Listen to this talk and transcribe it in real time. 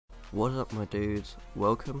What up my dudes,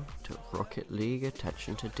 welcome to Rocket League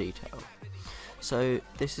Attention to Detail. So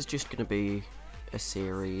this is just going to be a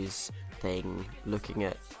series thing looking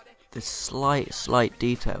at the slight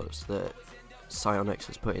details that phyonix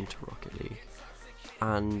has put into Rocket League.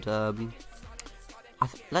 And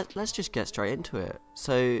let's just get straight into it.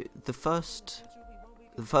 So the first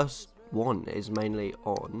one is mainly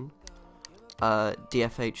on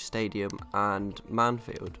DFH Stadium and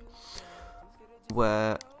Manfield,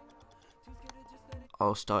 where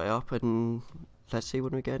I'll start it up and let's see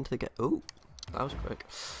when we get into the game. Oh, that was quick.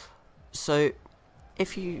 So,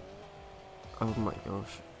 if you... Oh my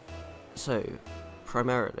gosh. So,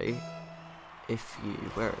 primarily, if you...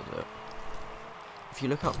 Where is it? If you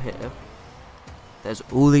look up here, there's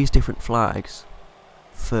all these different flags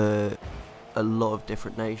for a lot of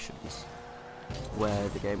different nations where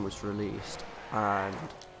the game was released. And...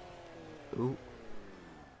 Ooh.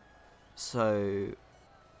 So...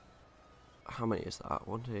 How many is that?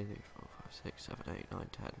 1, 2, 3, 4, 5, 6, 7, 8, 9,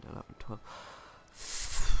 10, 11, 12.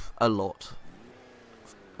 A lot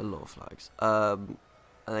of flags. And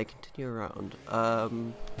they continue around.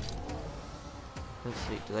 Let's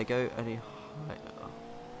see, do they go any higher?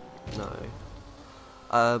 No.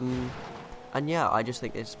 And yeah, I just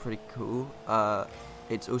think it's pretty cool.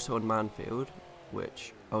 It's also on Manfield,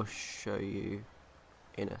 which I'll show you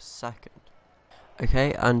in a second.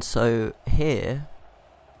 Okay, and so here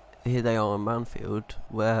they are on Manfield,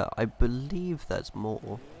 where I believe there's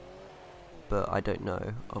more, but I don't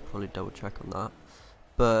know. I'll probably double check on that.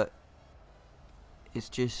 But it's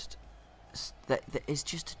just a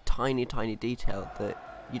tiny detail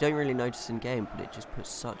that you don't really notice in game, but it just puts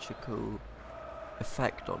such a cool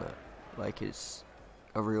effect on it, like it's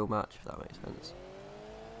a real match, if that makes sense.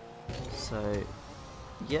 So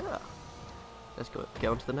yeah, let's get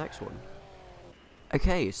on to the next one.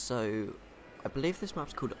 Okay, so I believe this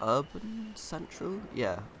map's called Urban Central.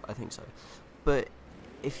 Yeah, I think so. But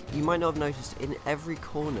if you might not have noticed, in every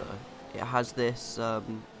corner it has this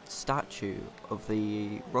statue of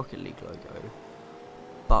the Rocket League logo.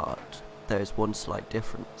 But there's one slight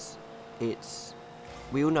difference.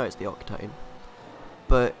 We all know it's the Octane,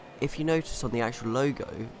 but if you notice on the actual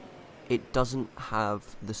logo, it doesn't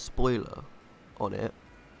have the spoiler on it,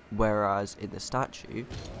 whereas in the statue,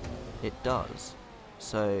 it does.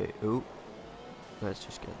 So, ooh. Let's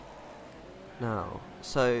just get now.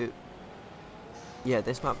 So yeah,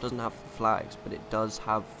 this map doesn't have flags, but it does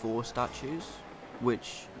have 4 statues,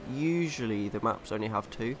 which usually the maps only have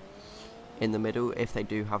 2 in the middle, if they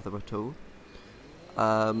do have them at all.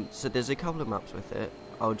 So there's a couple of maps with it.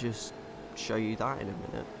 I'll just show you that in a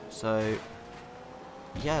minute. So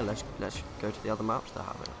yeah, let's go to the other maps that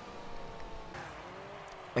have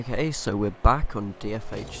it. Okay, so we're back on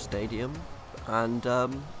DFH Stadium, and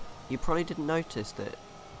you probably didn't notice that,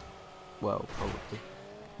 well,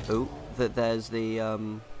 probably, that there's the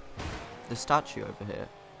statue over here.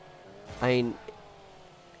 I mean,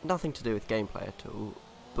 nothing to do with gameplay at all,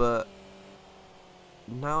 but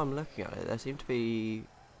now I'm looking at it, there seem to be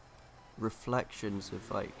reflections of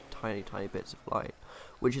like tiny bits of light,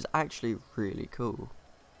 which is actually really cool.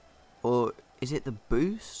 Or is it the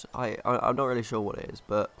boost? I'm not really sure what it is,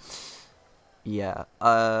 but yeah.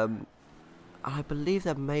 I believe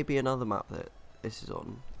there may be another map that this is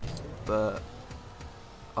on, but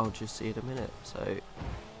I'll just see in a minute. So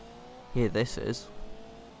here this is.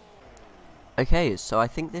 Okay, so I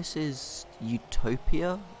think this is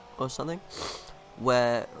Utopia or something,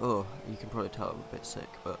 where, oh, you can probably tell I'm a bit sick,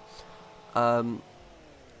 but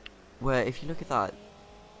where if you look at that,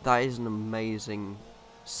 that is an amazing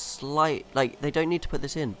slight, like, they don't need to put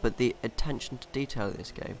this in, but the attention to detail in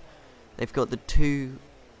this game. They've got the 2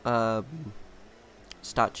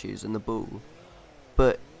 statues and the ball,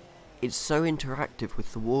 but it's so interactive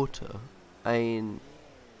with the water. I mean,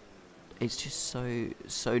 it's just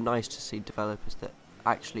so nice to see developers that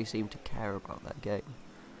actually seem to care about that game.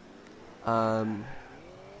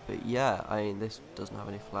 But yeah, I mean, this doesn't have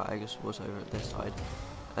any flags. What's over at this side?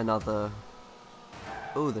 Another.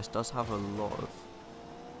 Oh, this does have a lot of.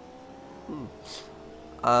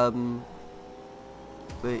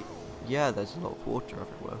 But yeah, there's a lot of water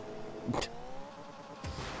everywhere.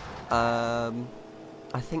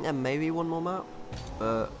 I think there may be one more map,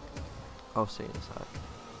 but I'll see in a sec.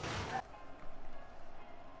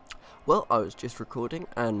 Well, I was just recording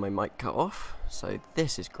and my mic cut off, so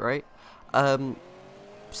this is great.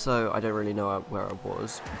 So I don't really know where I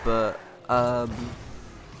was, but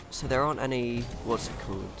so there aren't any, what's it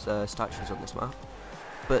called, statues on this map,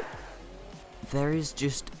 but there is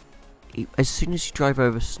just, as soon as you drive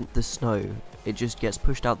over the snow, it just gets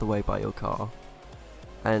pushed out the way by your car.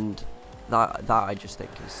 And that I just think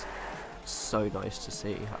is so nice to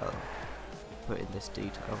see how put in this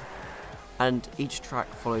detail. And each track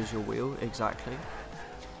follows your wheel exactly,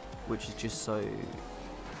 which is just so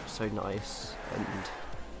nice and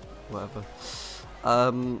whatever.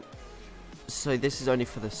 So this is only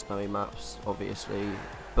for the snowy maps, obviously,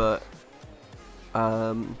 but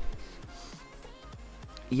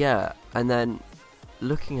yeah, and then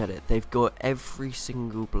looking at it, they've got every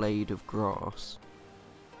single blade of grass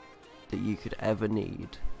that you could ever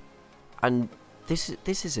need, and this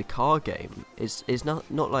is a car game. It's not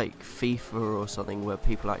like FIFA or something where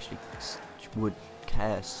people actually would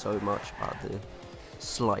care so much about the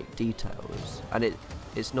slight details, and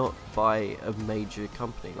it's not by a major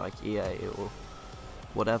company like EA or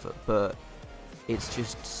whatever, but it's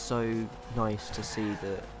just so nice to see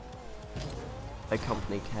that a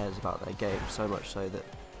company cares about their game so much so that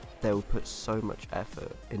they will put so much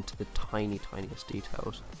effort into the tiniest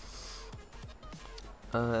details.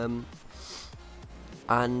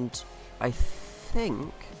 And I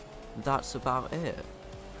think that's about it.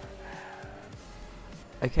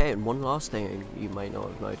 Okay, and one last thing you may not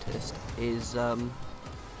have noticed is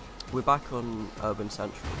we're back on Urban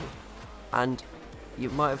Central, and you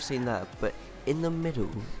might have seen there, but in the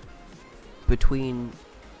middle, between,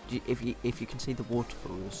 if you can see the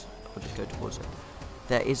waterfalls, I'll just go towards it,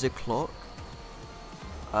 there is a clock,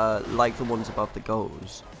 like the ones above the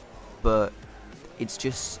goals, but it's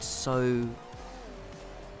just so,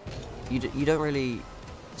 you don't really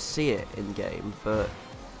see it in game, but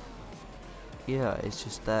yeah, it's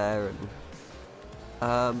just there.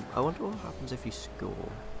 And I wonder what happens if you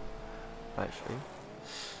score. Actually,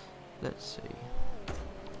 let's see.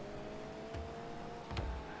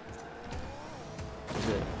 Is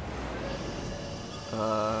it?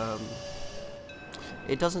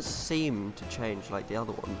 It doesn't seem to change like the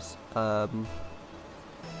other ones.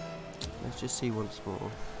 Let's just see once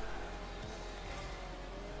more.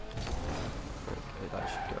 Okay, that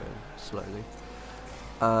should go in slowly.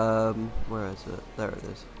 Where is it? There it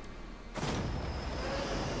is.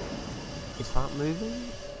 Is that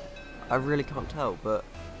moving? I really can't tell, but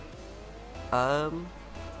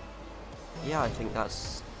yeah, I think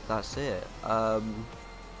that's it. I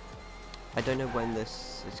don't know when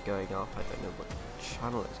this is going up. I don't know what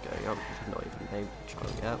channel it's going up because I've not even named the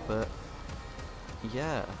channel yet. But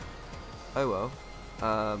yeah. Oh well.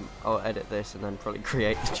 I'll edit this and then probably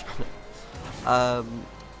create the channel.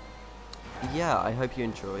 Yeah, I hope you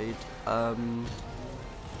enjoyed.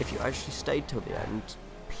 If you actually stayed till the end,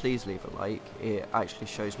 please leave a like. It actually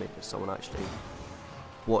shows me that someone actually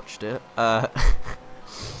watched it. But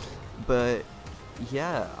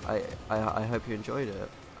yeah, I hope you enjoyed it.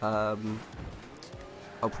 I'll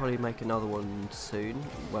probably make another one soon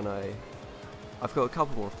when I've got a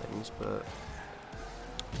couple more things, but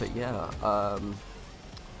yeah,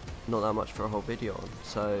 not that much for a whole video on,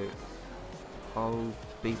 so I'll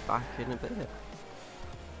be back in a bit.